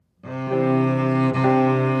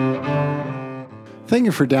Thank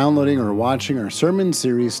you for downloading or watching our sermon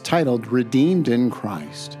series titled Redeemed in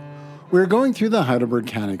Christ. We're going through the Heidelberg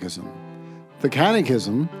Catechism. The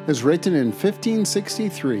Catechism is written in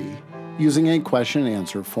 1563 using a question and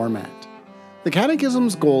answer format. The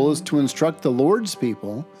Catechism's goal is to instruct the Lord's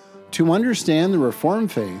people to understand the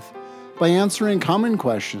Reformed faith by answering common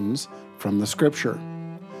questions from the Scripture.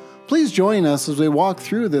 Please join us as we walk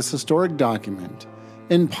through this historic document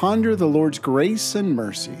and ponder the Lord's grace and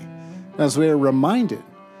mercy as we are reminded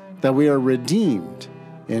that we are redeemed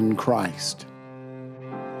in Christ.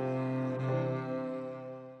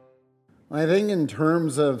 I think in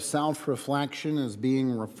terms of self-reflection as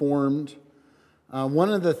being reformed,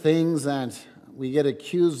 one of the things that we get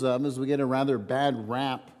accused of is we get a rather bad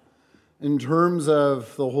rap in terms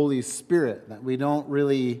of the Holy Spirit, that we don't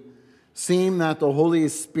really seem that the Holy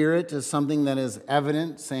Spirit is something that is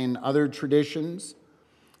evident, say, in other traditions.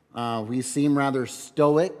 We seem rather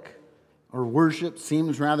stoic. Our worship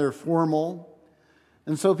seems rather formal.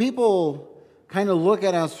 And so people kind of look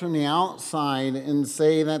at us from the outside and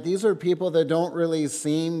say that these are people that don't really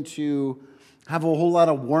seem to have a whole lot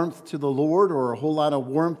of warmth to the Lord or a whole lot of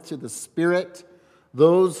warmth to the Spirit.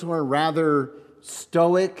 Those who are rather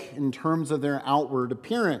stoic in terms of their outward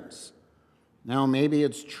appearance. Now, maybe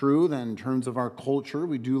it's true that in terms of our culture,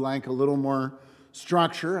 we do like a little more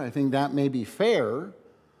structure. I think that may be fair.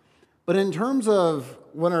 But in terms of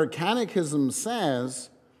what our catechism says,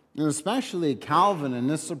 and especially Calvin, and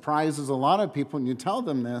this surprises a lot of people when you tell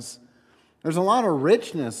them this, there's a lot of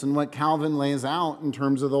richness in what Calvin lays out in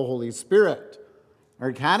terms of the Holy Spirit.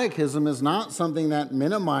 Our catechism is not something that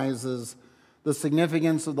minimizes the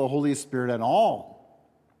significance of the Holy Spirit at all.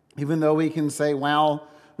 Even though we can say, well,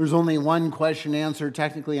 there's only one question answer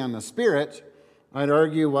technically on the Spirit, I'd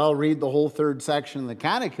argue, well, read the whole third section of the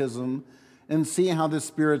catechism and see how the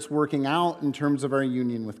Spirit's working out in terms of our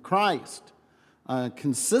union with Christ.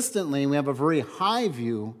 Consistently, we have a very high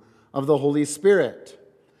view of the Holy Spirit.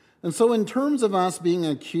 And so in terms of us being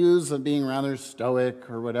accused of being rather stoic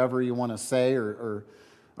or whatever you want to say or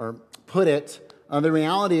put it, the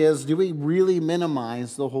reality is, do we really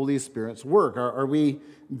minimize the Holy Spirit's work? Are we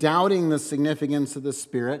doubting the significance of the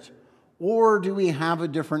Spirit? Or do we have a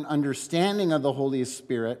different understanding of the Holy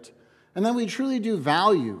Spirit? And then we truly do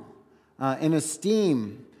value and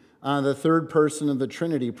esteem the third person of the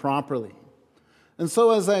Trinity properly. And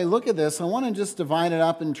so as I look at this, I want to just divide it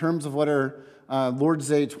up in terms of what our Lord's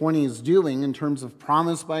Day 20 is doing, in terms of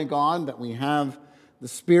promise by God that we have the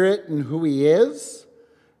Spirit and who He is,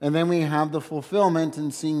 and then we have the fulfillment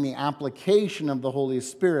and seeing the application of the Holy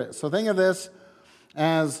Spirit. So think of this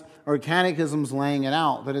as our catechism's laying it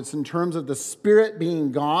out, that it's in terms of the Spirit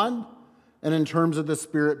being God, and in terms of the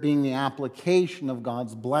Spirit being the application of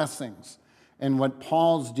God's blessings and what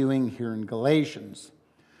Paul's doing here in Galatians.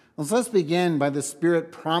 Let's begin by the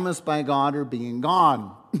Spirit promised by God or being God.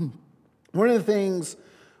 One of the things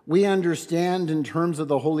we understand in terms of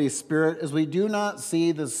the Holy Spirit is we do not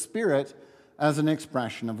see the Spirit as an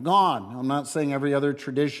expression of God. I'm not saying every other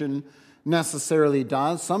tradition necessarily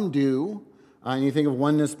does. Some do. And you think of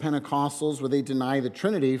Oneness Pentecostals where they deny the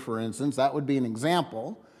Trinity, for instance. That would be an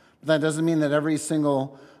example. But that doesn't mean that every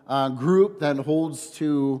single group that holds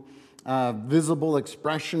to visible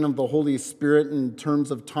expression of the Holy Spirit in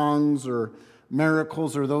terms of tongues or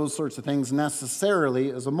miracles or those sorts of things necessarily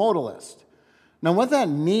is a modalist. Now, what that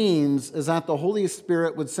means is that the Holy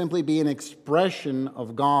Spirit would simply be an expression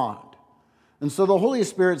of God. And so the Holy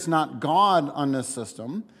Spirit's not God on this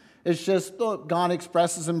system. It's just God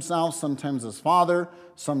expresses Himself sometimes as Father,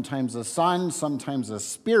 sometimes as Son, sometimes as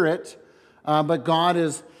Spirit. But God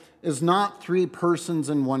is not three persons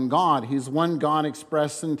in one God. He's one God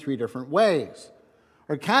expressed in three different ways.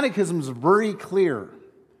 Our catechism is very clear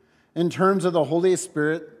in terms of the Holy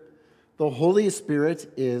Spirit. The Holy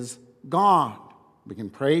Spirit is God. We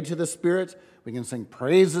can pray to the Spirit. We can sing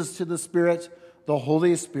praises to the Spirit. The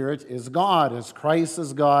Holy Spirit is God, as Christ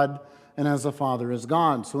is God and as the Father is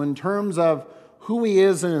God. So in terms of who He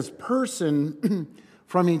is in His person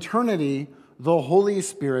from eternity, the Holy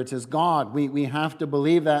Spirit is God. We have to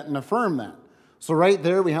believe that and affirm that. So right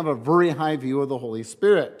there, we have a very high view of the Holy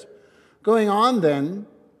Spirit. Going on then,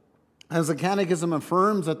 as the Catechism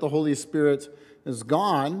affirms that the Holy Spirit is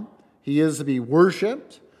God, He is to be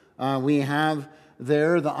worshipped. We have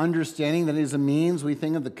there the understanding that He's a means. We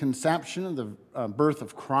think of the conception of the birth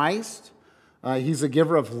of Christ. He's a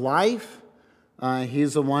giver of life.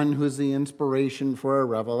 He's the one who is the inspiration for our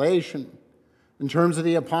revelation. In terms of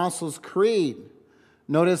the Apostles' Creed,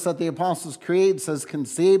 notice that the Apostles' Creed says,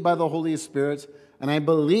 conceived by the Holy Spirit, and I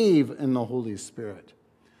believe in the Holy Spirit.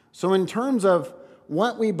 So in terms of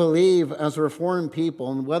what we believe as Reformed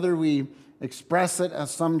people, and whether we express it as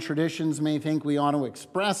some traditions may think we ought to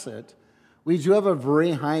express it, we do have a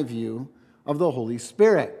very high view of the Holy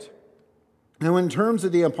Spirit. Now, in terms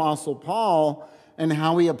of the Apostle Paul and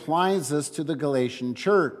how he applies this to the Galatian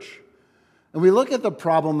church, and we look at the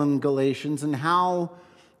problem in Galatians and how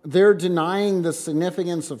they're denying the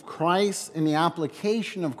significance of Christ and the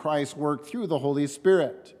application of Christ's work through the Holy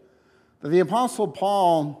Spirit. The Apostle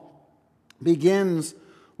Paul begins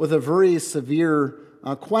with a very severe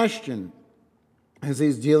question as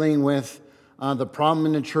he's dealing with the problem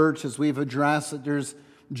in the church, as we've addressed, that there's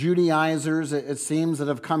Judaizers, it seems, that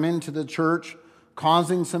have come into the church,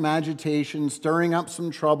 causing some agitation, stirring up some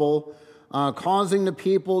trouble, causing the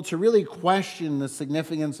people to really question the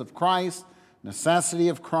significance of Christ, necessity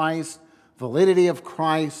of Christ, validity of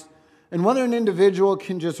Christ, and whether an individual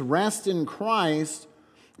can just rest in Christ,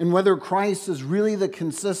 and whether Christ is really the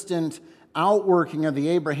consistent outworking of the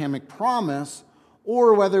Abrahamic promise,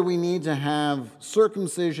 or whether we need to have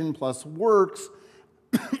circumcision plus works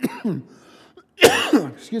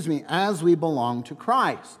as we belong to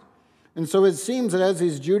Christ. And so it seems that as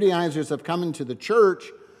these Judaizers have come into the church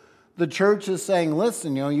is saying,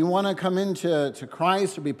 listen, you want to come into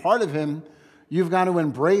Christ or be part of him, you've got to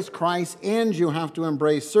embrace Christ, and you have to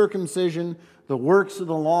embrace circumcision, the works of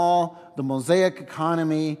the law, the Mosaic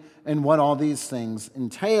economy, and what all these things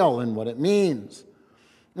entail and what it means.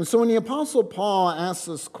 And so when the Apostle Paul asks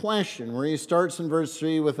this question, where he starts in verse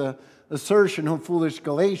 3 with an assertion, "O foolish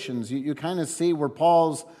Galatians," you kind of see where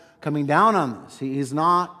Paul's coming down on this. He's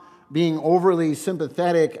not being overly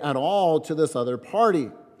sympathetic at all to this other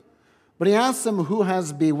party. But he asks them, "Who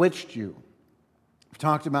has bewitched you?" We've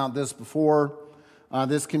talked about this before.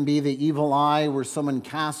 This can be the evil eye, where someone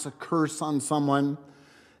casts a curse on someone.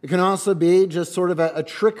 It can also be just sort of a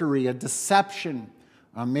trickery, a deception.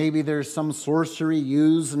 Maybe there's some sorcery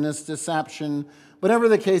used in this deception. Whatever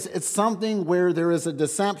the case, it's something where there is a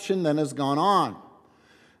deception that has gone on.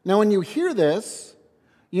 Now, when you hear this,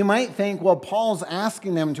 you might think, well, Paul's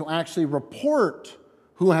asking them to actually report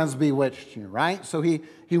who has bewitched you, right? So he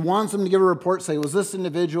wants them to give a report, say, was this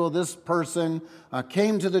individual, this person,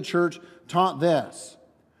 came to the church, taught this.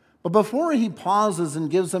 But before he pauses and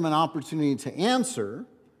gives them an opportunity to answer,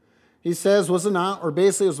 he says, was it not, or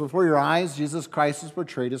basically it was before your eyes, Jesus Christ is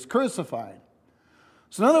portrayed as crucified.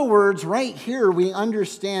 So in other words, right here we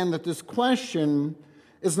understand that this question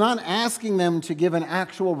is not asking them to give an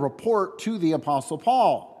actual report to the Apostle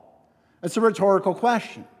Paul. It's a rhetorical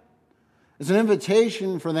question. It's an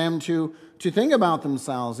invitation for them to think about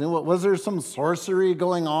themselves. Was there some sorcery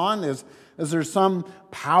going on? Is there some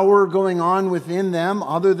power going on within them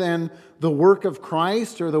other than the work of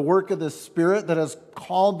Christ or the work of the Spirit that has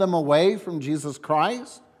called them away from Jesus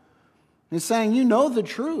Christ? He's saying, you know the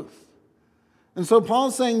truth. And so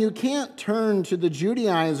Paul's saying you can't turn to the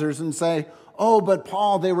Judaizers and say, oh, but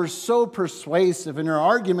Paul, they were so persuasive and their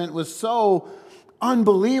argument was so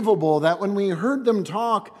unbelievable that when we heard them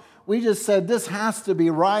talk, we just said, this has to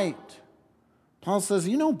be right. Paul says,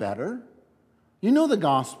 you know better. You know the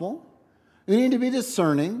gospel. You need to be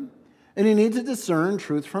discerning, and you need to discern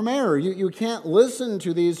truth from error. You can't listen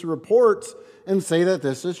to these reports and say that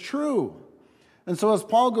this is true. And so as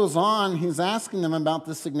Paul goes on, he's asking them about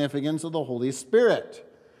the significance of the Holy Spirit.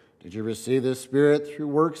 Did you receive the Spirit through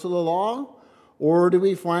works of the law? Or do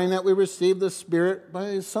we find that we received the Spirit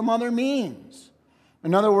by some other means?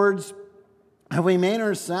 In other words, have we made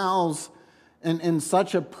ourselves in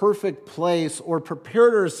such a perfect place or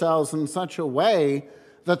prepared ourselves in such a way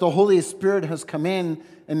that the Holy Spirit has come in,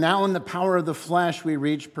 and now in the power of the flesh we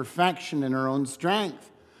reach perfection in our own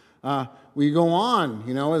strength? We go on,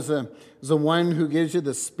 as the one who gives you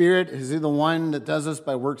the Spirit. Is he the one that does this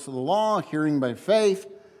by works of the law, hearing by faith?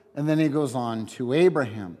 And then he goes on to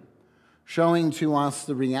Abraham, showing to us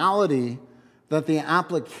the reality that the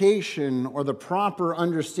application or the proper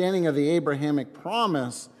understanding of the Abrahamic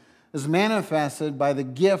promise is manifested by the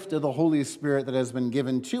gift of the Holy Spirit that has been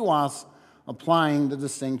given to us, applying the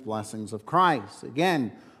distinct blessings of Christ.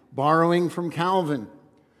 Again, borrowing from Calvin.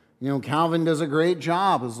 Calvin does a great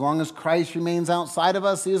job. As long as Christ remains outside of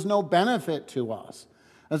us, he is no benefit to us.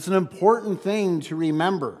 That's an important thing to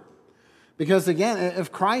remember. Because again,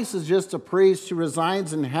 if Christ is just a priest who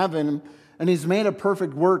resides in heaven and he's made a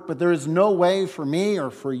perfect work, but there is no way for me or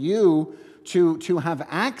for you to have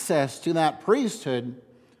access to that priesthood,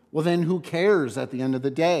 well then who cares at the end of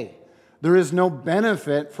the day? There is no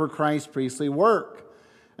benefit for Christ's priestly work.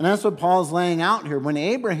 And that's what Paul's laying out here. When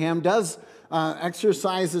Abraham does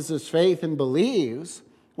exercises his faith and believes,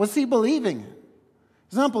 what's he believing in?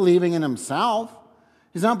 He's not believing in himself.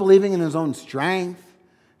 He's not believing in his own strength.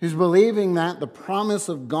 He's believing that the promise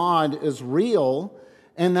of God is real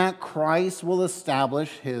and that Christ will establish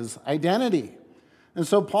his identity. And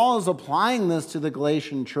so Paul is applying this to the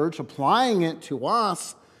Galatian church, applying it to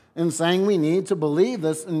us, and saying we need to believe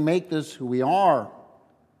this and make this who we are.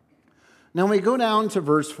 Now we go down to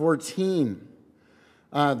verse 14,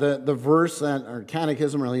 the verse that our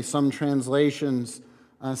catechism, or at least some translations,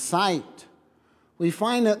 cite. We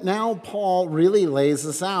find that now Paul really lays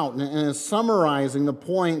this out and is summarizing the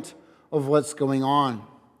point of what's going on.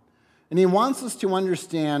 And he wants us to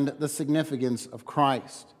understand the significance of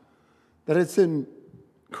Christ, that it's in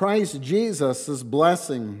Christ Jesus this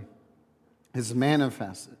blessing is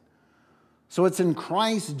manifested. So it's in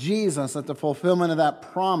Christ Jesus that the fulfillment of that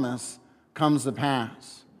promise comes to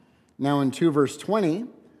pass. Now in 2 verse 20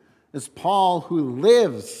 is Paul who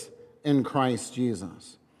lives in Christ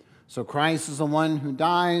Jesus. So Christ is the one who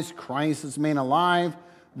dies, Christ is made alive.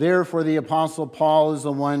 Therefore the Apostle Paul is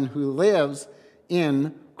the one who lives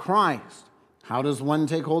in Christ. How does one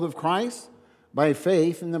take hold of Christ? By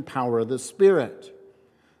faith in the power of the Spirit.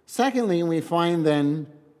 Secondly, we find then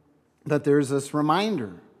that there's this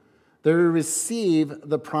reminder that we receive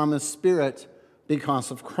the promised Spirit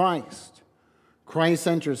because of Christ. Christ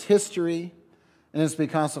enters history, and it's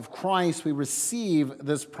because of Christ we receive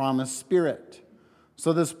this promised Spirit.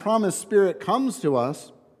 So this promised Spirit comes to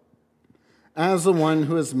us as the one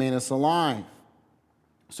who has made us alive.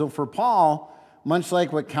 So for Paul, much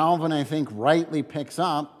like what Calvin, I think, rightly picks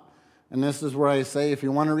up, and this is where I say if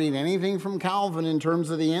you want to read anything from Calvin in terms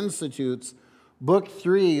of the Institutes, Book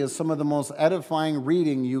 3 is some of the most edifying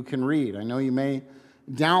reading you can read. I know you may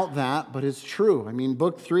doubt that, but it's true. I mean,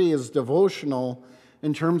 Book 3 is devotional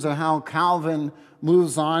in terms of how Calvin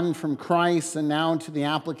moves on from Christ and now to the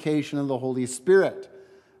application of the Holy Spirit.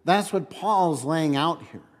 That's what Paul's laying out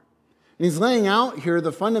here. And he's laying out here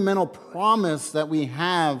the fundamental promise that we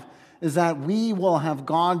have is that we will have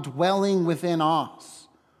God dwelling within us.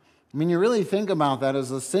 I mean, you really think about that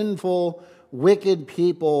as a sinful, wicked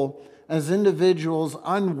people, as individuals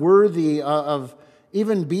unworthy of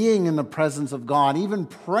even being in the presence of God, even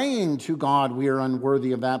praying to God, we are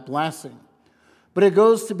unworthy of that blessing. But it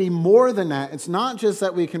goes to be more than that. It's not just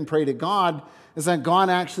that we can pray to God, it's that God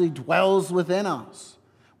actually dwells within us.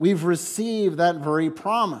 We've received that very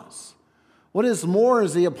promise. What is more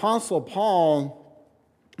is the Apostle Paul,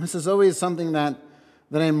 this is always something that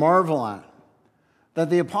I marvel at, that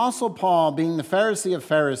the Apostle Paul, being the Pharisee of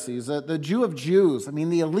Pharisees, the Jew of Jews, I mean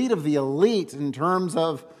the elite of the elite in terms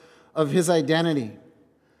of his identity,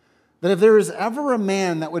 that if there is ever a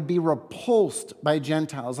man that would be repulsed by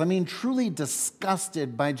Gentiles, I mean truly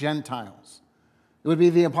disgusted by Gentiles, it would be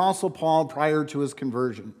the Apostle Paul prior to his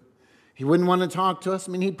conversion. He wouldn't want to talk to us.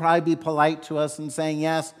 I mean, he'd probably be polite to us and saying,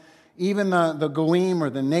 yes, even the Goyim or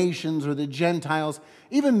the nations or the Gentiles,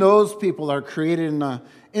 even those people are created in the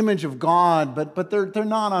image of God, but they're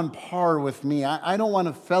not on par with me. I don't want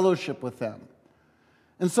to fellowship with them.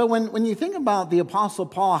 And so when you think about the Apostle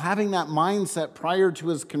Paul having that mindset prior to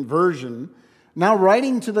his conversion, now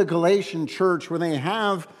writing to the Galatian church where they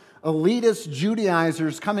have elitist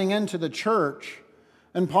Judaizers coming into the church,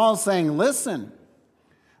 and Paul's saying, listen,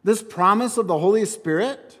 this promise of the Holy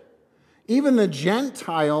Spirit, even the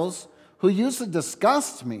Gentiles who used to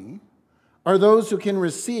disgust me are those who can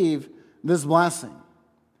receive this blessing.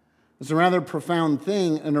 It's a rather profound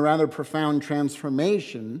thing and a rather profound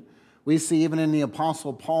transformation we see even in the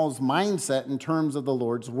Apostle Paul's mindset in terms of the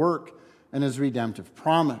Lord's work and his redemptive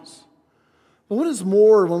promise. But what is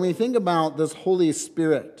more, when we think about this Holy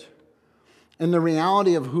Spirit and the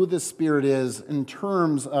reality of who the Spirit is in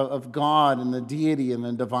terms of God and the deity and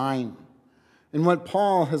the divine, and what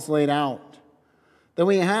Paul has laid out, then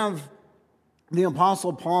we have the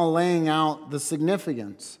Apostle Paul laying out the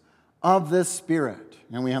significance of this Spirit.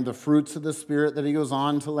 And we have the fruits of the Spirit that he goes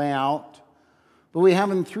on to lay out. But we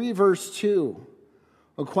have in 3 verse 2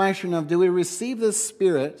 a question of, do we receive this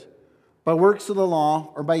Spirit by works of the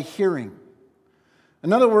law or by hearing?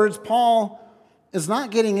 In other words, Paul is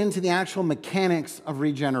not getting into the actual mechanics of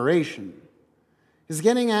regeneration. He's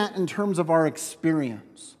getting at in terms of our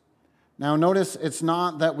experience. Now notice it's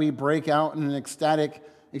not that we break out in an ecstatic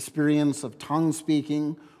experience of tongue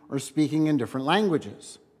speaking or speaking in different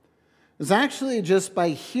languages. It's actually just by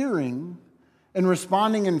hearing and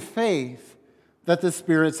responding in faith that the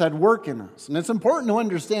Spirit's at work in us. And it's important to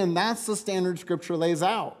understand that's the standard Scripture lays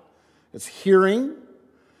out. It's hearing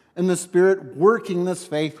and the Spirit working this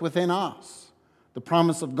faith within us. The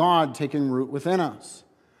promise of God taking root within us.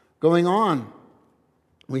 Going on,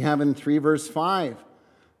 we have in 3 verse 5,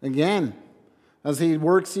 again, as he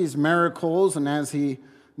works these miracles and as he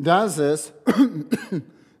does this,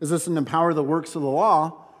 is this in the power of the works of the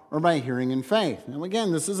law or by hearing in faith. Now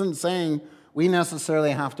again, this isn't saying we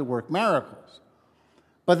necessarily have to work miracles.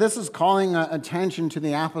 But this is calling attention to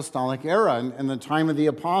the apostolic era and the time of the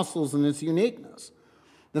apostles and its uniqueness.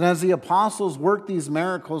 That as the apostles worked these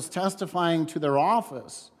miracles, testifying to their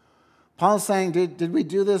office, Paul's saying, did we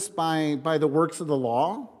do this by the works of the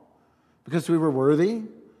law? Because we were worthy?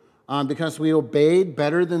 Because we obeyed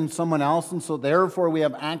better than someone else, and so therefore we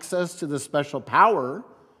have access to this special power?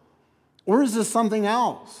 Or is this something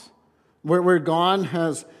else, where God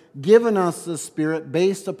has given us the Spirit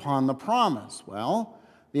based upon the promise? Well,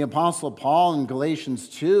 the Apostle Paul in Galatians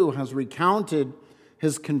 2 has recounted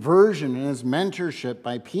his conversion and his mentorship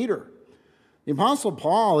by Peter. The Apostle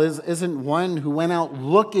Paul isn't one who went out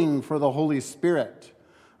looking for the Holy Spirit.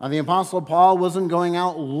 The Apostle Paul wasn't going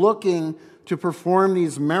out looking to perform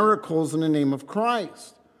these miracles in the name of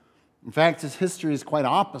Christ. In fact, his history is quite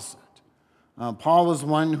opposite. Paul was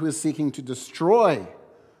one who is seeking to destroy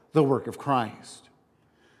the work of Christ.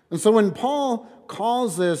 And so when Paul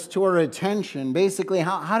calls this to our attention, basically,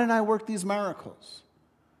 how did I work these miracles?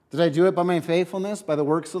 Did I do it by my faithfulness, by the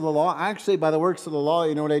works of the law? Actually, by the works of the law,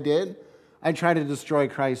 you know what I did? I tried to destroy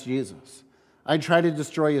Christ Jesus. I tried to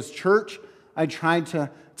destroy his church. I tried to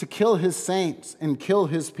kill his saints and kill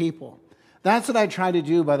his people. That's what I tried to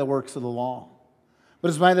do by the works of the law. But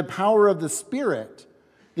it's by the power of the Spirit,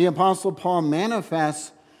 the Apostle Paul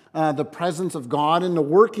manifests the presence of God and the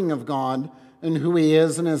working of God and who he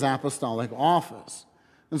is in his apostolic office.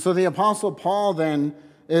 And so the Apostle Paul then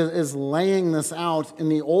is laying this out in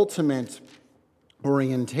the ultimate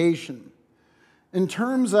orientation. In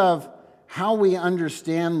terms of how we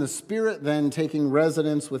understand the Spirit then taking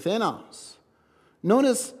residence within us,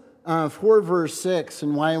 notice 4 verse 6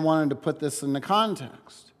 and why I wanted to put this in the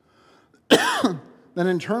context. That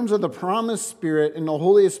in terms of the promised Spirit and the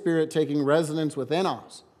Holy Spirit taking residence within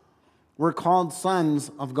us, we're called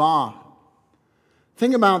sons of God.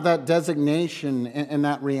 Think about that designation and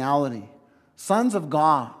that reality. Sons of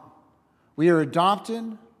God. We are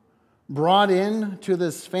adopted, brought in to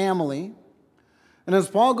this family. And as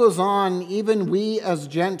Paul goes on, even we as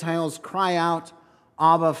Gentiles cry out,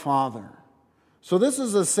 Abba, Father. So this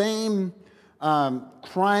is the same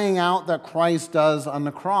crying out that Christ does on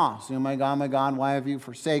the cross. You know, my God, why have you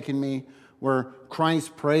forsaken me? Where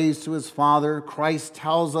Christ prays to his Father. Christ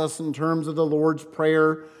tells us in terms of the Lord's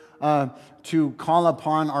Prayer to call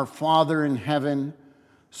upon our Father in heaven.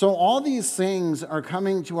 So all these things are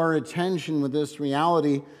coming to our attention with this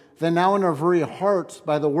reality that now in our very hearts,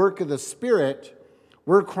 by the work of the Spirit,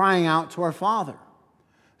 we're crying out to our Father,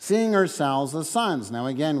 seeing ourselves as sons. Now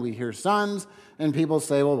again, we hear sons, and people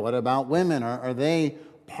say, well, what about women? Are they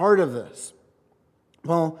part of this?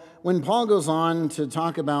 Well, when Paul goes on to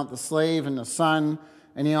talk about the slave and the son,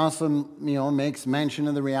 and he also makes mention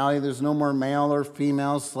of the reality there's no more male or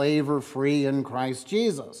female, slave or free in Christ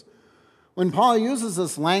Jesus. When Paul uses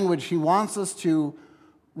this language, he wants us to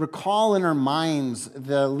recall in our minds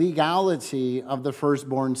the legality of the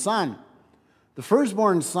firstborn son. The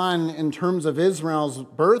firstborn son, in terms of Israel's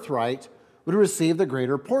birthright, would receive the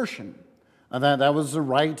greater portion. That was the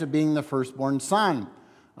right of being the firstborn son.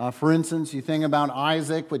 For instance, you think about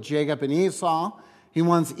Isaac with Jacob and Esau. He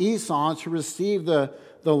wants Esau to receive the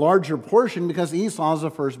larger portion because Esau is the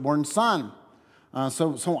firstborn son.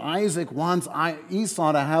 So Isaac wants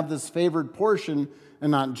Esau to have this favored portion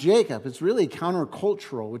and not Jacob. It's really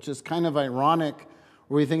countercultural, which is kind of ironic,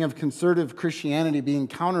 where we think of conservative Christianity being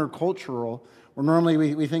countercultural, where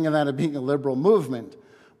normally we think of that as being a liberal movement.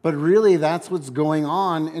 But really, that's what's going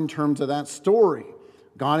on in terms of that story.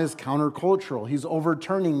 God is countercultural. He's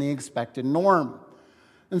overturning the expected norm.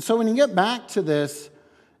 And so when you get back to this,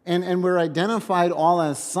 and we're identified all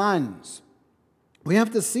as sons, we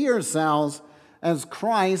have to see ourselves as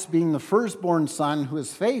Christ being the firstborn son who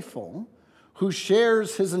is faithful, who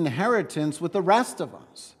shares his inheritance with the rest of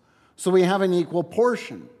us. So we have an equal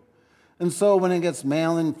portion. And so when it gets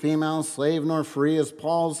male and female, slave nor free, as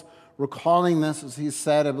Paul's recalling this, as he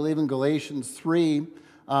said, I believe in Galatians 3,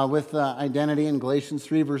 with identity in Galatians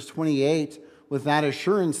 3, verse 28, with that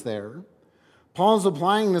assurance there, Paul's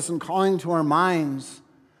applying this and calling to our minds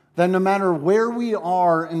that no matter where we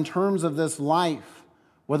are in terms of this life,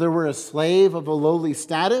 whether we're a slave of a lowly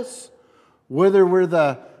status, whether we're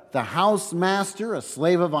the house master, a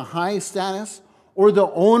slave of a high status, or the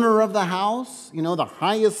owner of the house, the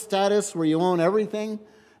highest status where you own everything,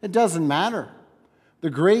 it doesn't matter. The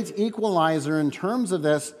great equalizer in terms of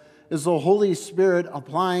this is the Holy Spirit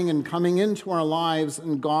applying and coming into our lives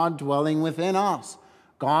and God dwelling within us.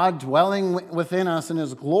 God dwelling within us in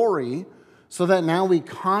his glory, so that now we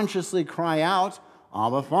consciously cry out,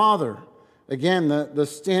 Abba, Father. Again, the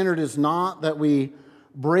standard is not that we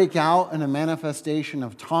break out in a manifestation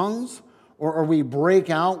of tongues, or we break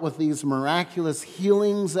out with these miraculous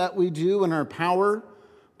healings that we do in our power,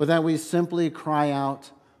 but that we simply cry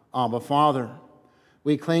out, Abba, Father.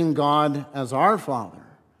 We claim God as our Father.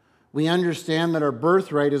 We understand that our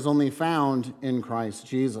birthright is only found in Christ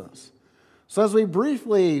Jesus. So as we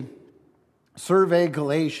briefly survey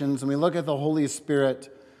Galatians and we look at the Holy Spirit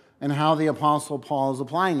and how the Apostle Paul is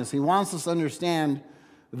applying this, he wants us to understand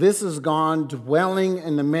this is God dwelling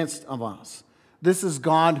in the midst of us. This is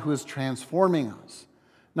God who is transforming us.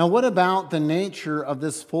 Now, what about the nature of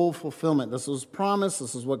this full fulfillment? This was promised.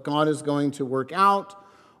 This is what God is going to work out.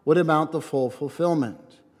 What about the full fulfillment?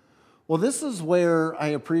 Well, this is where I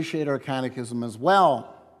appreciate our catechism as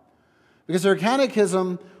well, because our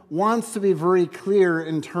catechism wants to be very clear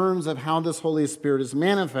in terms of how this Holy Spirit is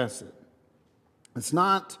manifested. It's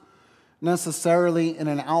not necessarily in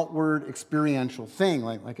an outward experiential thing,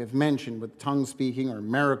 like I've mentioned with tongue speaking or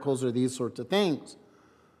miracles or these sorts of things,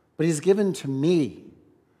 but he's given to me.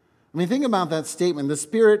 I mean, think about that statement. The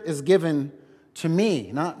Spirit is given to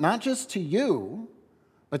me, not just to you,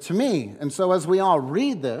 but to me. And so as we all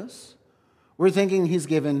read this, we're thinking he's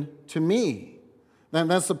given to me.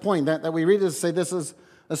 That's the point, that we read this and say this is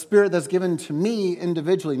a Spirit that's given to me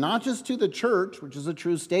individually, not just to the church, which is a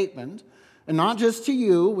true statement, and not just to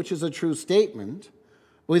you, which is a true statement,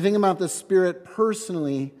 but we think about the Spirit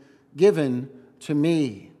personally given to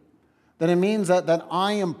me. That it means that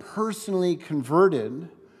I am personally converted,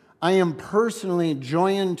 I am personally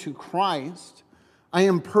joined to Christ, I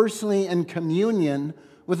am personally in communion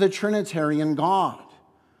with a Trinitarian God.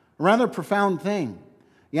 A rather profound thing.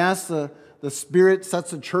 Yes, the Spirit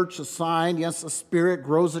sets a church aside. Yes, the Spirit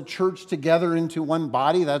grows a church together into one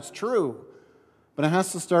body. That's true. But it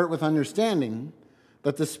has to start with understanding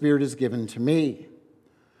that the Spirit is given to me.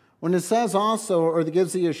 When it says also, or it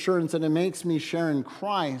gives the assurance that it makes me share in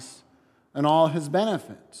Christ and all his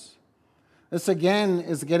benefits. This again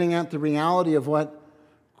is getting at the reality of what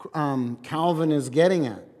Calvin is getting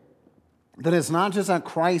at. That it's not just that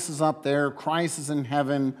Christ is up there, Christ is in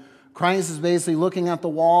heaven, Christ is basically looking at the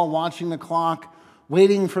wall, watching the clock,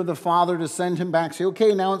 waiting for the Father to send him back, say,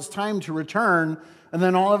 okay, now it's time to return, and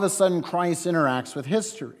then all of a sudden Christ interacts with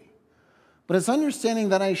history. But it's understanding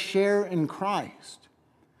that I share in Christ,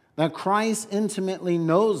 that Christ intimately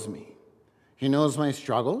knows me. He knows my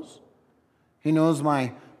struggles. He knows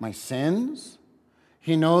my sins.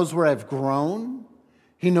 He knows where I've grown.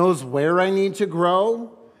 He knows where I need to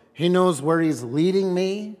grow. He knows where he's leading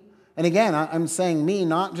me. And again, I'm saying me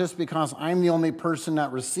not just because I'm the only person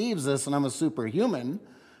that receives this and I'm a superhuman,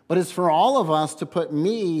 but it's for all of us to put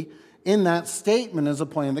me in that statement as a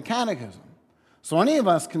point of the catechism. So any of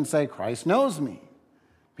us can say, Christ knows me.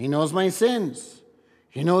 He knows my sins.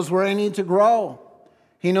 He knows where I need to grow.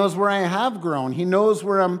 He knows where I have grown. He knows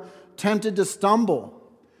where I'm tempted to stumble.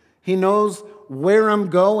 He knows where I'm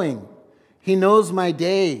going. He knows my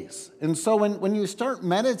days. And so when you start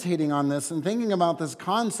meditating on this and thinking about this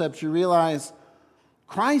concept, you realize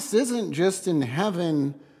Christ isn't just in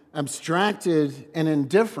heaven abstracted and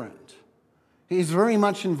indifferent. He's very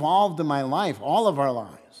much involved in my life, all of our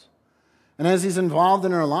lives. And as he's involved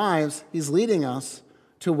in our lives, he's leading us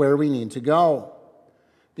to where we need to go.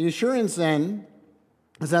 The assurance then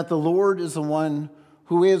is that the Lord is the one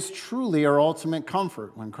who is truly our ultimate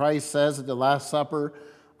comfort. When Christ says at the Last Supper,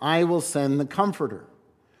 I will send the Comforter.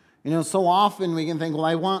 You know, so often we can think, well,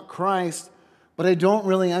 I want Christ, but I don't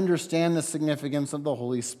really understand the significance of the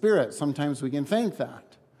Holy Spirit. Sometimes we can think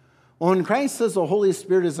that. Well, when Christ says the Holy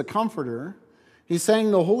Spirit is a comforter, he's saying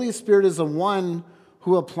the Holy Spirit is the one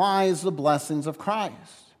who applies the blessings of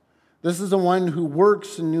Christ. This is the one who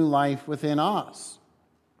works a new life within us.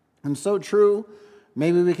 And so true,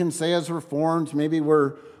 maybe we can say as Reformed, maybe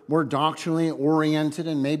we're more doctrinally oriented,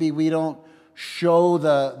 and maybe we don't show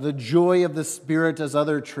the joy of the Spirit as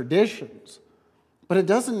other traditions. But it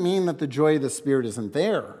doesn't mean that the joy of the Spirit isn't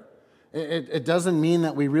there. It doesn't mean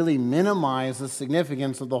that we really minimize the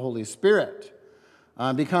significance of the Holy Spirit.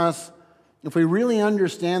 Because if we really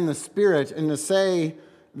understand the Spirit, and to say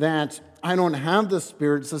that I don't have the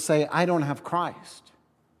Spirit is to say I don't have Christ.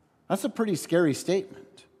 That's a pretty scary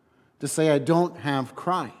statement, to say I don't have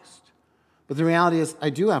Christ. But the reality is I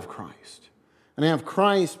do have Christ. And I have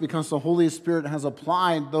Christ because the Holy Spirit has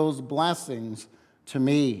applied those blessings to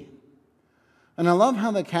me. And I love how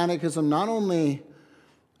the Catechism not only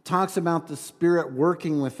talks about the Spirit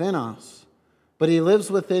working within us, but he lives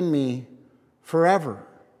within me forever.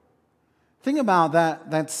 Think about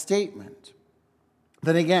that statement.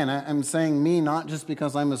 That again, I'm saying me not just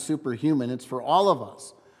because I'm a superhuman, it's for all of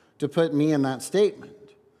us to put me in that statement.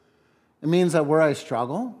 It means that where I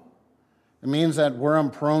struggle, It means that where I'm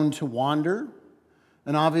prone to wander,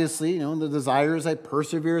 and obviously, the desire is I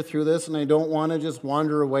persevere through this and I don't want to just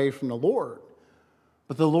wander away from the Lord.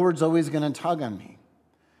 But the Lord's always going to tug on me.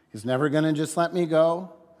 He's never going to just let me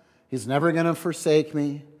go. He's never going to forsake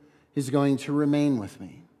me. He's going to remain with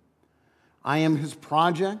me. I am his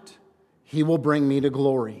project. He will bring me to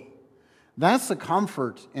glory. That's the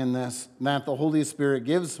comfort in this that the Holy Spirit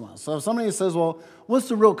gives to us. So if somebody says, well, what's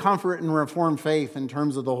the real comfort in Reformed faith in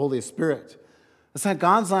terms of the Holy Spirit? It's that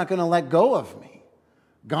God's not going to let go of me.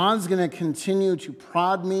 God's going to continue to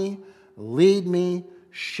prod me, lead me,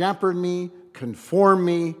 shepherd me, conform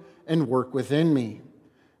me, and work within me.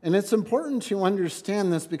 And it's important to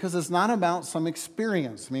understand this because it's not about some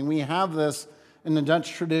experience. I mean, we have this in the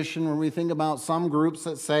Dutch tradition where we think about some groups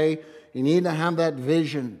that say you need to have that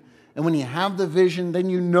vision. And when you have the vision, then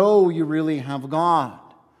you know you really have God.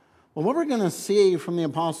 Well, what we're going to see from the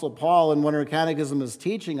Apostle Paul and what our catechism is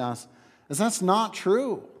teaching us is that's not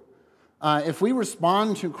true. If we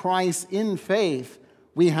respond to Christ in faith,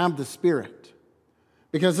 we have the Spirit.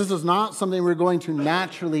 Because this is not something we're going to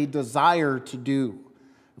naturally desire to do.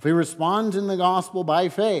 If we respond in the gospel by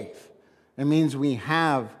faith, it means we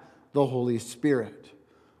have the Holy Spirit.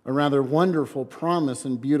 A rather wonderful promise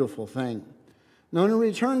and beautiful thing. Now, to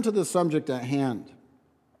return to the subject at hand,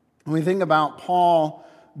 when we think about Paul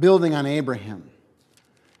building on Abraham,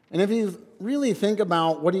 and if you really think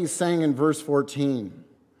about what he's saying in verse 14,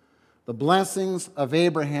 the blessings of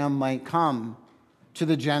Abraham might come to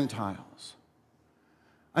the Gentiles.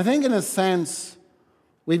 I think in a sense,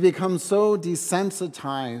 we've become so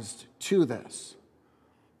desensitized to this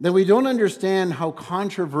that we don't understand how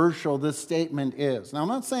controversial this statement is. Now, I'm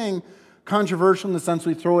not saying controversial in the sense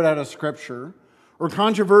we throw it out of Scripture, or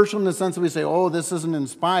controversial in the sense that we say, oh, this isn't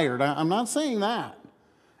inspired. I'm not saying that.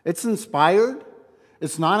 It's inspired.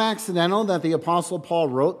 It's not accidental that the Apostle Paul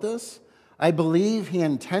wrote this. I believe he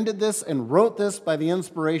intended this and wrote this by the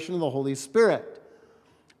inspiration of the Holy Spirit.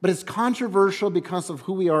 But it's controversial because of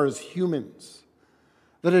who we are as humans.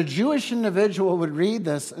 That a Jewish individual would read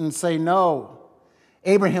this and say, no,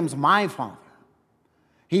 Abraham's my father.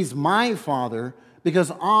 He's my father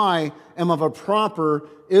because I am of a proper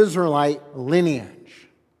Israelite lineage.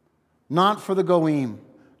 Not for the Goyim,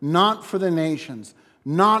 not for the nations,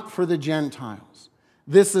 not for the Gentiles.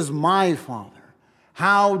 This is my father.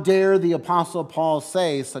 How dare the Apostle Paul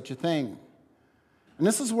say such a thing? And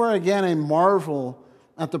this is where, again, I marvel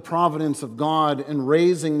at the providence of God in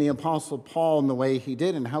raising the Apostle Paul in the way he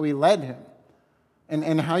did and how he led him.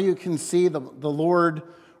 And how you can see the Lord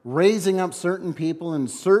raising up certain people in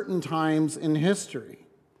certain times in history.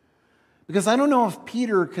 Because I don't know if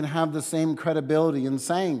Peter can have the same credibility in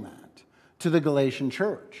saying that to the Galatian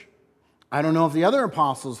church. I don't know if the other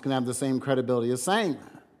apostles can have the same credibility as saying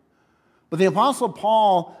that. But the Apostle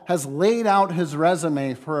Paul has laid out his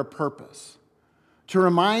resume for a purpose. To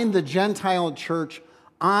remind the Gentile church,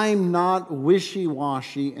 I'm not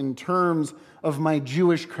wishy-washy in terms of my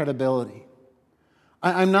Jewish credibility.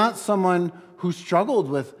 I'm not someone who struggled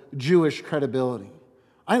with Jewish credibility.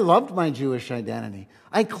 I loved my Jewish identity.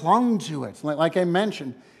 I clung to it. Like I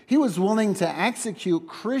mentioned, he was willing to execute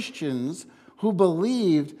Christians who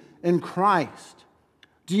believed in Christ.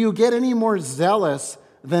 Do you get any more zealous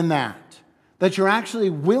than that? That you're actually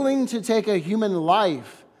willing to take a human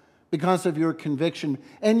life because of your conviction,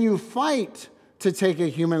 and you fight to take a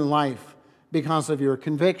human life because of your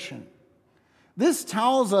conviction. This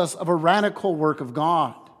tells us of a radical work of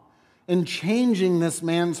God in changing this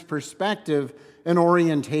man's perspective and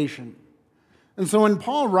orientation. And so when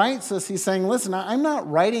Paul writes this, he's saying, listen, I'm not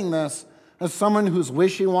writing this as someone who's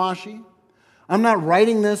wishy-washy. I'm not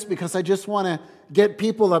writing this because I just want to get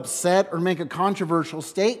people upset or make a controversial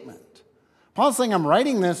statement. Paul's saying I'm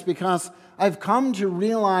writing this because I've come to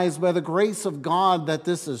realize by the grace of God that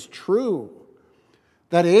this is true.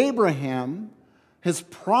 That Abraham, his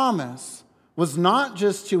promise, was not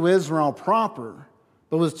just to Israel proper,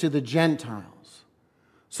 but was to the Gentiles.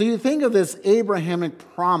 So you think of this Abrahamic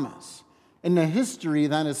promise in the history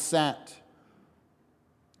that is set.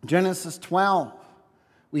 Genesis 12,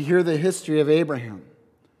 we hear the history of Abraham.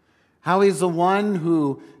 How he's the one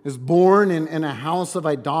who is born in a house of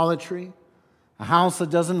idolatry, a house that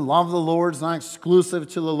doesn't love the Lord, is not exclusive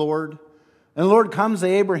to the Lord. And the Lord comes to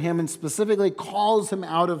Abraham and specifically calls him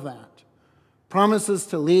out of that, promises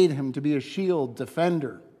to lead him to be a shield,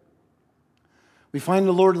 defender. We find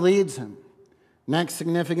the Lord leads him. Next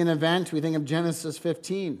significant event, we think of Genesis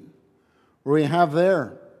 15, where we have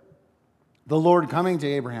there the Lord coming to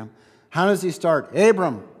Abraham. How does he start?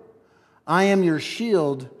 Abram, I am your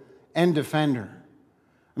shield and defender.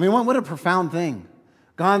 I mean, what a profound thing.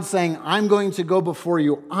 God's saying, I'm going to go before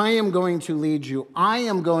you. I am going to lead you. I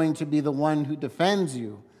am going to be the one who defends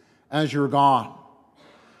you as your God.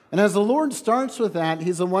 And as the Lord starts with that,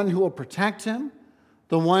 he's the one who will protect him,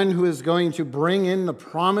 the one who is going to bring in the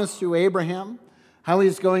promise to Abraham, how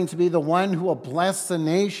he's going to be the one who will bless the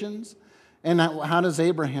nations. And how does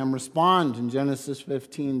Abraham respond in Genesis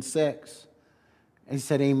 15:6? He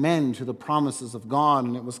said amen to the promises of God,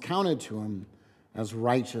 and it was counted to him as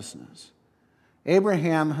righteousness.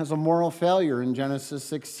 Abraham has a moral failure in Genesis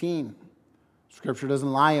 16. Scripture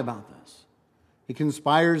doesn't lie about this. He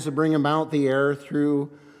conspires to bring about the heir through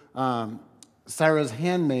Sarah's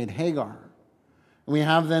handmaid, Hagar. And we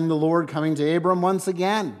have then the Lord coming to Abram once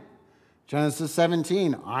again. Genesis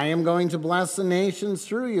 17, I am going to bless the nations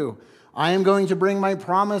through you. I am going to bring my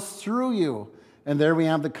promise through you. And there we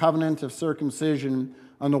have the covenant of circumcision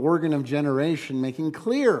on the organ of generation, making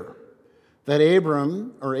clear that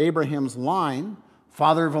Abraham's line,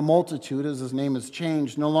 father of a multitude, as his name is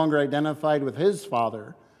changed, no longer identified with his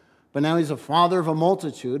father, but now he's a father of a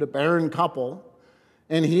multitude, a barren couple,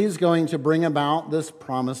 and he's going to bring about this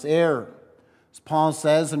promised heir. As Paul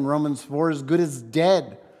says in Romans 4, as good as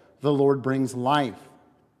dead, the Lord brings life.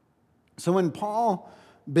 So when Paul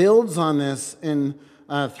builds on this in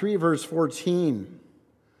 3 verse 14,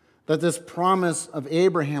 that this promise of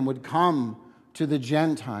Abraham would come to the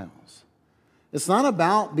Gentiles, it's not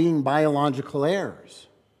about being biological heirs.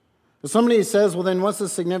 If somebody says, well, then what's the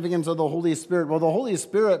significance of the Holy Spirit? Well, the Holy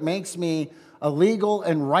Spirit makes me a legal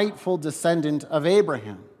and rightful descendant of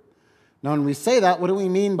Abraham. Now, when we say that, what do we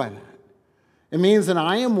mean by that? It means that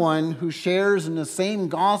I am one who shares in the same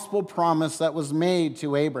gospel promise that was made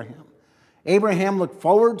to Abraham. Abraham looked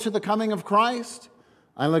forward to the coming of Christ.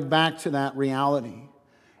 I look back to that reality.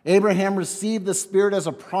 Abraham received the Spirit as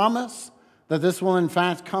a promise that this will in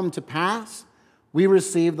fact come to pass. We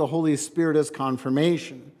receive the Holy Spirit as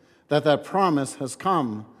confirmation that that promise has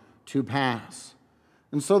come to pass.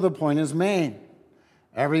 And so the point is made.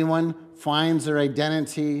 Everyone finds their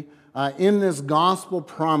identity in this gospel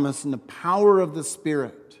promise and the power of the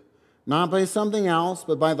Spirit, not by something else,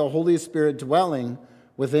 but by the Holy Spirit dwelling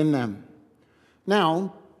within them.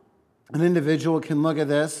 Now, an individual can look at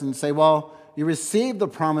this and say, well, you received the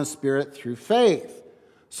promised Spirit through faith.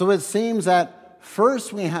 So it seems that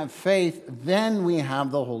first we have faith, then we have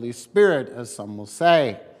the Holy Spirit, as some will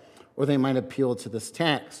say, or they might appeal to this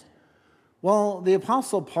text. Well, the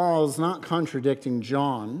Apostle Paul is not contradicting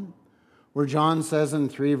John, where John says in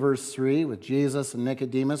 3 verse 3, with Jesus and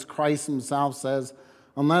Nicodemus, Christ himself says,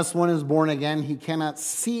 unless one is born again, he cannot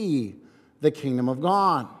see the kingdom of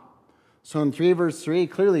God. So in 3 verse 3,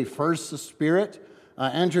 clearly first the Spirit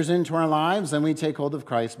enters into our lives, then we take hold of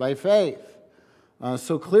Christ by faith.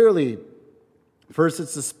 So clearly, first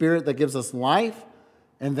it's the Spirit that gives us life,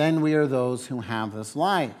 and then we are those who have this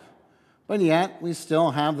life. But yet, we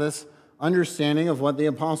still have this understanding of what the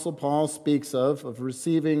Apostle Paul speaks of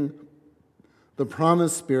receiving the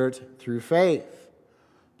promised Spirit through faith.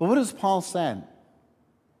 But what has Paul said?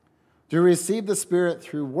 Do you receive the Spirit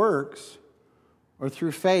through works, or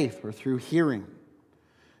through faith, or through hearing?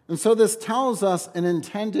 And so this tells us an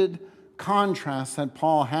intended contrast that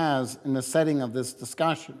Paul has in the setting of this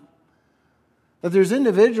discussion. That there's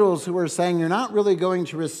individuals who are saying you're not really going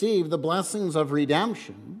to receive the blessings of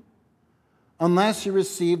redemption unless you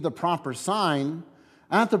receive the proper sign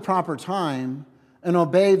at the proper time and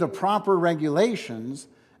obey the proper regulations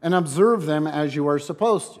and observe them as you are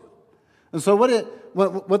supposed to. And so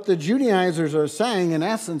what the Judaizers are saying, in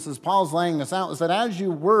essence, as Paul's laying this out, is that as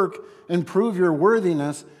you work and prove your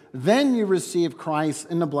worthiness, then you receive Christ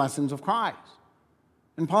and the blessings of Christ.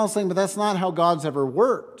 And Paul's saying, but that's not how God's ever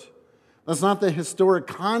worked. That's not the historic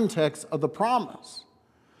context of the promise.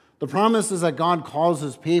 The promise is that God calls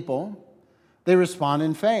his people. They respond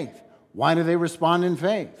in faith. Why do they respond in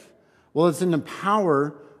faith? Well, it's in the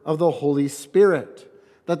power of the Holy Spirit.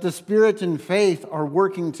 That the Spirit and faith are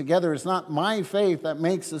working together. It's not my faith that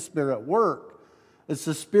makes the Spirit work. It's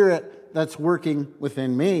the Spirit that's working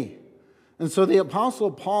within me. And so the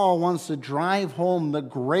Apostle Paul wants to drive home the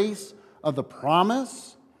grace of the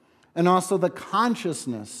promise and also the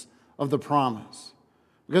consciousness of the promise.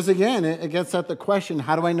 Because again, it gets at the question,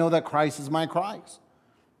 how do I know that Christ is my Christ?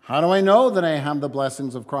 How do I know that I have the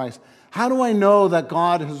blessings of Christ? How do I know that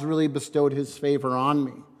God has really bestowed his favor on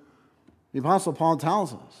me? The Apostle Paul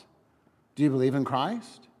tells us, do you believe in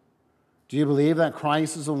Christ? Do you believe that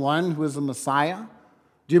Christ is the one who is the Messiah?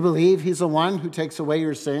 Do you believe he's the one who takes away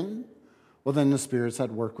your sin? Well, then the Spirit's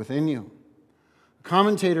at work within you. A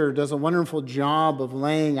commentator does a wonderful job of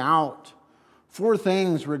laying out 4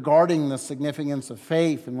 things regarding the significance of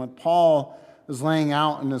faith and what Paul is laying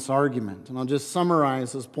out in this argument. And I'll just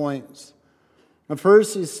summarize his points. At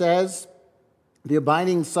first, he says, the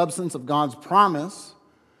abiding substance of God's promise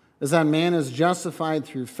is that man is justified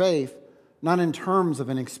through faith, not in terms of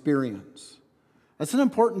an experience. That's an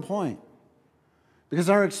important point, because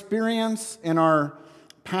our experience and our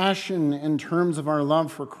passion in terms of our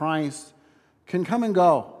love for Christ can come and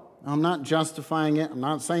go. I'm not justifying it. I'm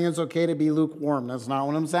not saying it's okay to be lukewarm. That's not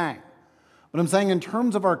what I'm saying. But I'm saying in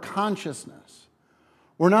terms of our consciousness,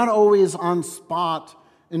 we're not always on spot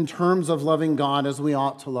in terms of loving God as we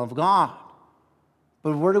ought to love God.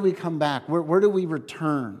 But where do we come back? Where do we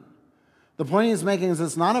return? The point he's making is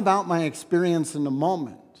it's not about my experience in the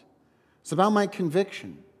moment. It's about my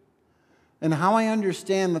conviction and how I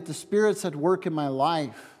understand that the Spirit's at work in my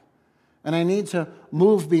life. And I need to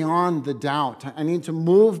move beyond the doubt. I need to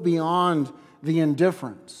move beyond the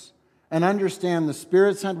indifference and understand the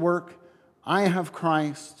Spirit's at work. I have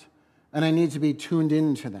Christ, and I need to be tuned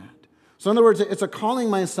into that. So in other words, it's a calling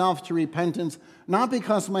myself to repentance, not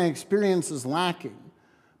because my experience is lacking,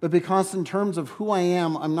 but because in terms of who I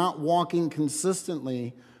am, I'm not walking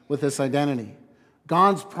consistently with this identity.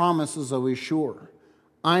 God's promise is always sure.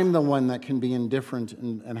 I'm the one that can be indifferent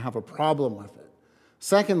and have a problem with it.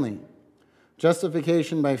 Secondly,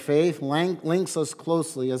 justification by faith links us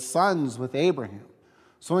closely as sons with Abraham.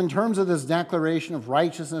 So in terms of this declaration of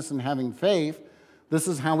righteousness and having faith, this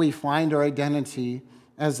is how we find our identity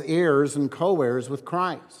as heirs and co-heirs with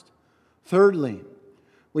Christ. Thirdly,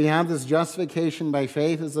 we have this justification by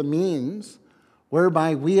faith as a means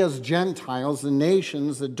whereby we as Gentiles, the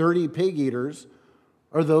nations, the dirty pig eaters,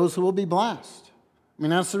 are those who will be blessed. I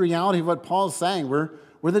mean, that's the reality of what Paul's saying. We're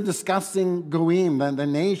the disgusting goyim, the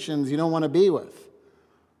nations you don't want to be with.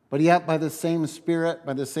 But yet, by the same Spirit,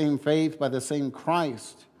 by the same faith, by the same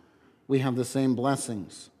Christ, we have the same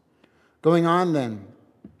blessings. Going on then,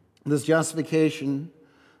 this justification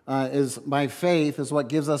is by faith is what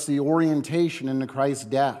gives us the orientation into Christ's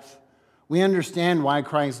death. We understand why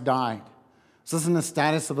Christ died. This isn't a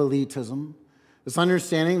status of elitism. It's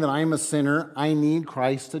understanding that I am a sinner. I need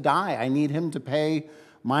Christ to die. I need him to pay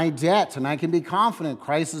my debt, and I can be confident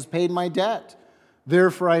Christ has paid my debt.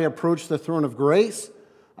 Therefore, I approach the throne of grace.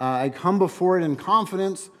 I come before it in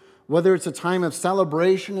confidence, whether it's a time of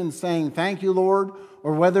celebration and saying, thank you, Lord,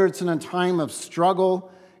 or whether it's in a time of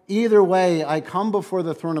struggle. Either way, I come before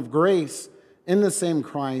the throne of grace in the same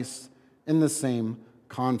Christ, in the same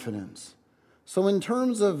confidence. So in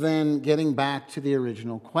terms of then getting back to the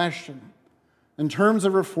original question, in terms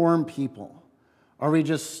of Reformed people, are we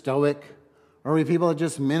just stoic? Are we people that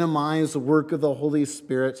just minimize the work of the Holy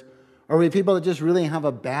Spirit? Are we people that just really have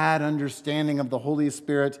a bad understanding of the Holy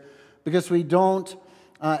Spirit because we don't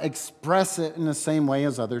express it in the same way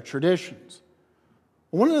as other traditions?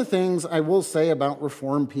 One of the things I will say about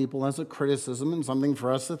Reformed people as a criticism and something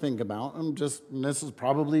for us to think about, and this is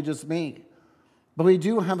probably just me, but we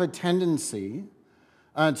do have a tendency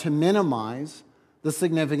to minimize the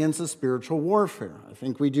significance of spiritual warfare. I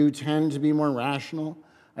think we do tend to be more rational.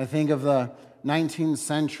 I think of the 19th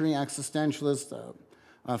century existentialist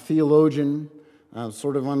theologian,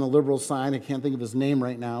 sort of on the liberal side. I can't think of his name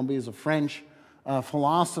right now, but he's a French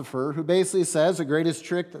philosopher who basically says the greatest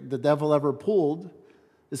trick that the devil ever pulled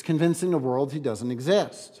is convincing the world he doesn't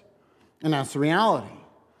exist. And that's the reality.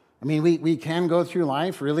 I mean, we can go through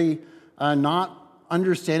life really not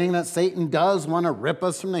understanding that Satan does want to rip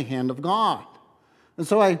us from the hand of God. And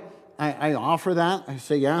so I offer that. I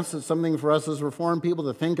say, yes, it's something for us as Reformed people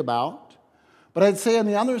to think about. But I'd say on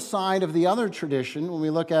the other side of the other tradition, when we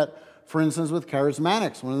look at, for instance, with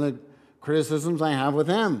charismatics, one of the criticisms I have with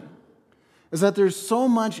them is that there's so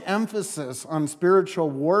much emphasis on spiritual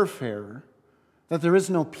warfare that there is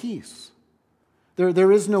no peace.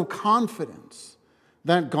 There is no confidence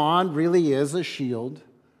that God really is a shield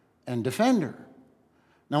and defender.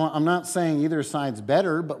 Now, I'm not saying either side's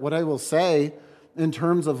better, but what I will say in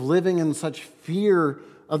terms of living in such fear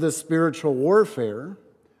of the spiritual warfare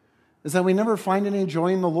is that we never find any joy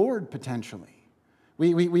in the Lord, potentially.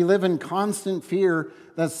 We live in constant fear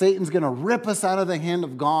that Satan's going to rip us out of the hand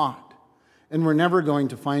of God, and we're never going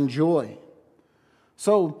to find joy.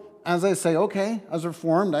 So, as I say, okay, as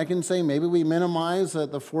Reformed, I can say maybe we minimize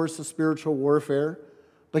the force of spiritual warfare,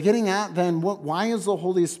 but getting at then, why is the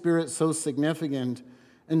Holy Spirit so significant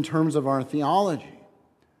in terms of our theology?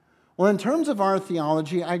 Well, in terms of our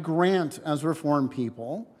theology, I grant as Reformed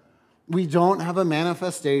people, we don't have a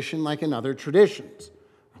manifestation like in other traditions.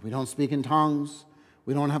 We don't speak in tongues.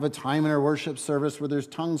 We don't have a time in our worship service where there's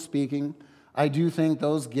tongue speaking. I do think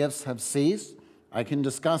those gifts have ceased. I can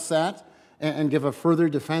discuss that and give a further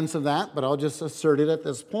defense of that, but I'll just assert it at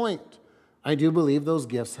this point. I do believe those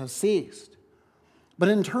gifts have ceased. But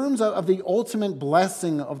in terms of the ultimate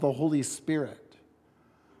blessing of the Holy Spirit,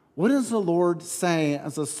 what does the Lord say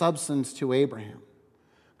as a substance to Abraham?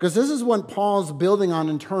 Because this is what Paul's building on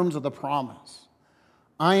in terms of the promise.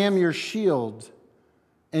 I am your shield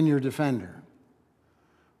and your defender.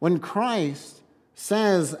 When Christ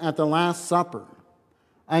says at the Last Supper,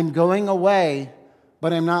 I'm going away,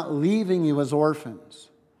 but I'm not leaving you as orphans.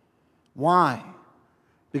 Why?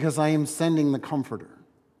 Because I am sending the Comforter.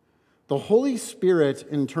 The Holy Spirit,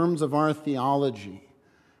 in terms of our theology,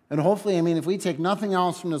 and hopefully, if we take nothing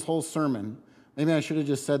else from this whole sermon, maybe I should have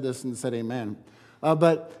just said this and said amen.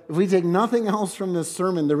 But if we take nothing else from this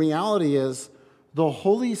sermon, the reality is the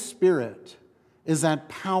Holy Spirit is that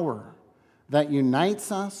power that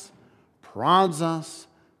unites us, prods us,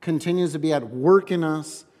 continues to be at work in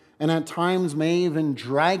us, and at times may even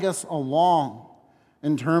drag us along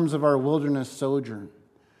in terms of our wilderness sojourn.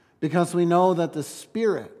 Because we know that the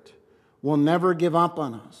Spirit will never give up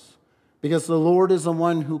on us. Because the Lord is the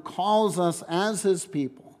one who calls us as His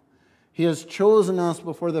people. He has chosen us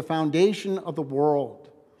before the foundation of the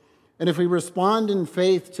world. And if we respond in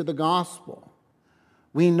faith to the gospel,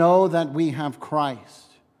 we know that we have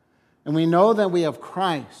Christ. And we know that we have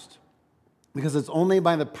Christ because it's only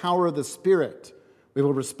by the power of the Spirit we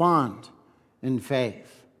will respond in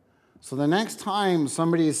faith. So the next time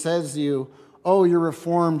somebody says to you, oh, you're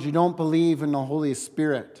Reformed, you don't believe in the Holy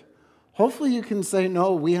Spirit, hopefully you can say,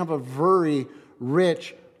 no, we have a very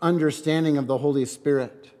rich understanding of the Holy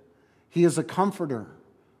Spirit. He is a comforter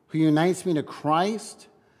who unites me to Christ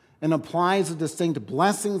and applies the distinct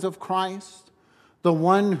blessings of Christ, the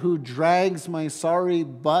one who drags my sorry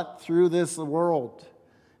butt through this world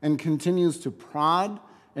and continues to prod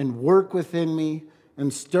and work within me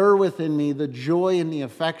and stir within me the joy and the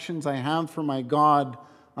affections I have for my God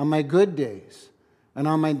on my good days and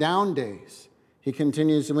on my down days. He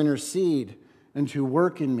continues to intercede and to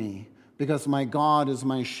work in me because my God is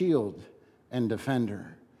my shield and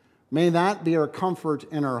defender. May that be our comfort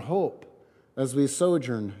and our hope as we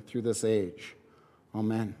sojourn through this age.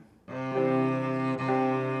 Amen.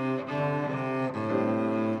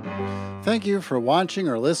 Thank you for watching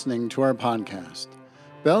or listening to our podcast.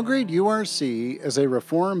 Belgrade URC is a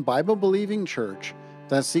Reformed Bible-believing church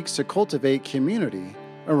that seeks to cultivate community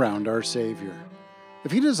around our Savior.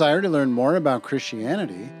 If you desire to learn more about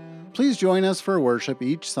Christianity, please join us for worship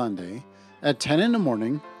each Sunday at 10 in the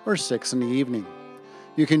morning or 6 in the evening.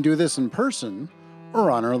 You can do this in person or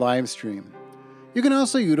on our live stream. You can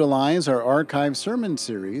also utilize our archive sermon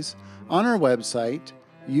series on our website,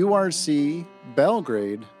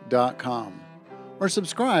 urcbelgrade.com, or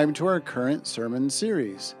subscribe to our current sermon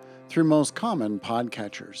series through most common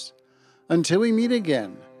podcatchers. Until we meet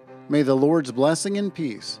again, may the Lord's blessing and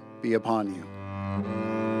peace be upon you.